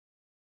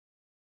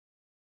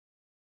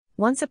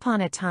Once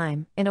upon a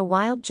time, in a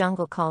wild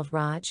jungle called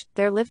Raj,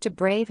 there lived a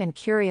brave and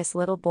curious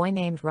little boy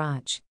named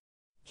Raj.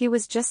 He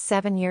was just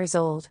 7 years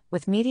old,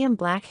 with medium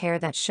black hair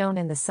that shone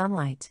in the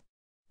sunlight.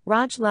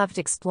 Raj loved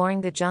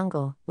exploring the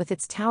jungle, with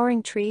its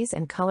towering trees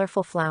and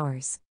colorful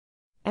flowers.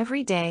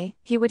 Every day,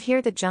 he would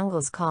hear the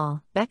jungle's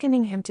call,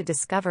 beckoning him to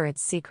discover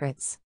its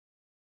secrets.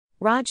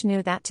 Raj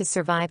knew that to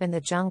survive in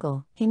the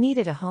jungle, he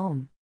needed a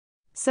home.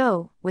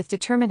 So, with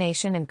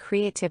determination and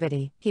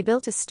creativity, he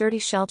built a sturdy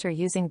shelter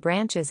using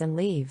branches and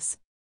leaves.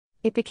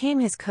 It became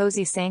his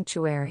cozy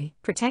sanctuary,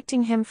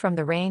 protecting him from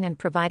the rain and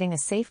providing a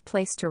safe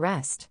place to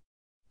rest.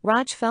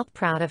 Raj felt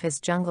proud of his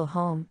jungle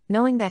home,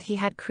 knowing that he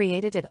had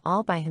created it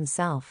all by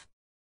himself.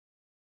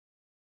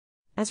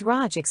 As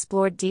Raj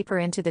explored deeper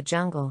into the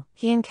jungle,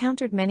 he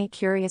encountered many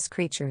curious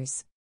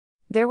creatures.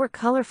 There were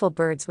colorful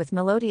birds with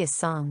melodious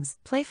songs,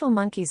 playful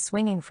monkeys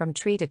swinging from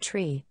tree to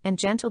tree, and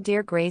gentle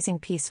deer grazing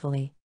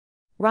peacefully.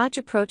 Raj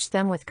approached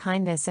them with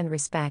kindness and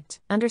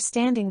respect,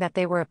 understanding that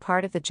they were a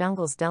part of the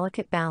jungle's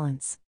delicate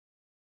balance.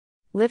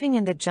 Living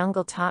in the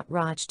jungle taught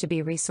Raj to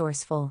be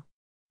resourceful.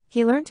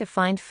 He learned to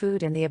find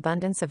food in the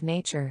abundance of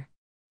nature.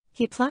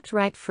 He plucked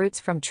ripe fruits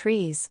from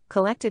trees,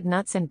 collected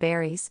nuts and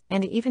berries,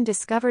 and even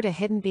discovered a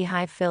hidden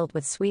beehive filled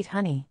with sweet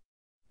honey.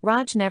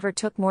 Raj never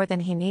took more than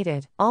he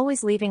needed,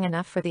 always leaving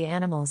enough for the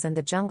animals and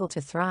the jungle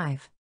to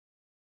thrive.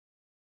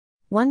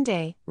 One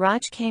day,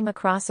 Raj came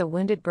across a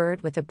wounded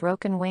bird with a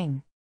broken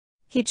wing.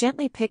 He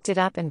gently picked it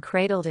up and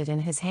cradled it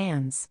in his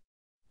hands.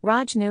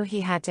 Raj knew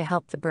he had to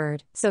help the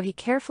bird, so he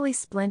carefully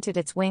splinted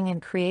its wing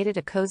and created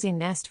a cozy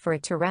nest for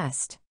it to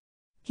rest.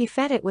 He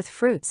fed it with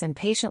fruits and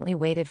patiently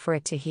waited for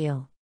it to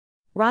heal.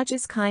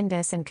 Raj's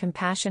kindness and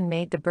compassion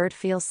made the bird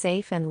feel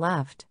safe and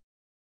loved.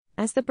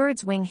 As the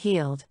bird's wing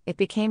healed, it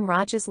became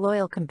Raj's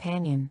loyal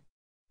companion.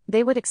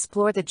 They would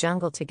explore the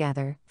jungle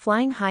together,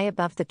 flying high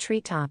above the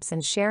treetops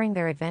and sharing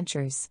their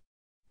adventures.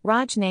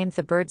 Raj named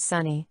the bird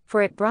Sunny,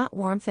 for it brought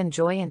warmth and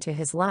joy into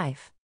his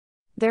life.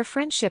 Their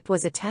friendship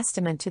was a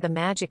testament to the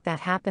magic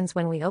that happens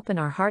when we open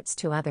our hearts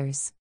to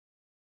others.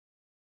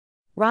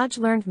 Raj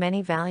learned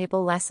many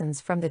valuable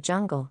lessons from the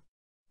jungle.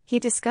 He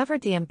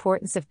discovered the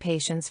importance of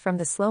patience from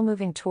the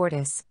slow-moving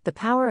tortoise, the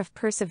power of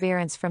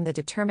perseverance from the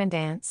determined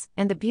ants,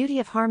 and the beauty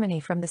of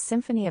harmony from the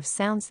symphony of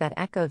sounds that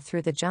echoed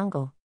through the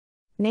jungle.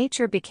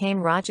 Nature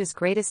became Raj's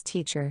greatest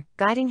teacher,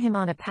 guiding him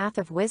on a path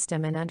of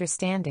wisdom and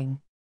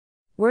understanding.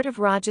 Word of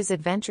Raj's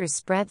adventures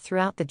spread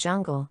throughout the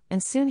jungle,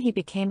 and soon he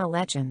became a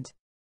legend.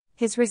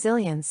 His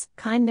resilience,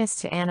 kindness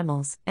to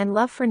animals, and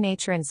love for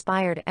nature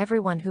inspired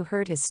everyone who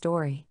heard his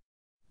story.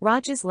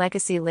 Raj's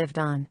legacy lived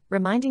on,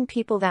 reminding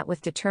people that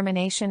with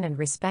determination and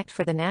respect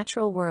for the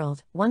natural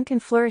world, one can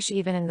flourish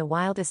even in the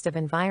wildest of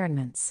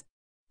environments.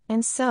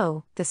 And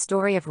so, the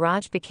story of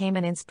Raj became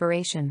an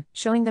inspiration,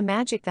 showing the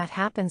magic that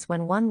happens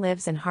when one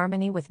lives in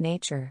harmony with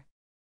nature.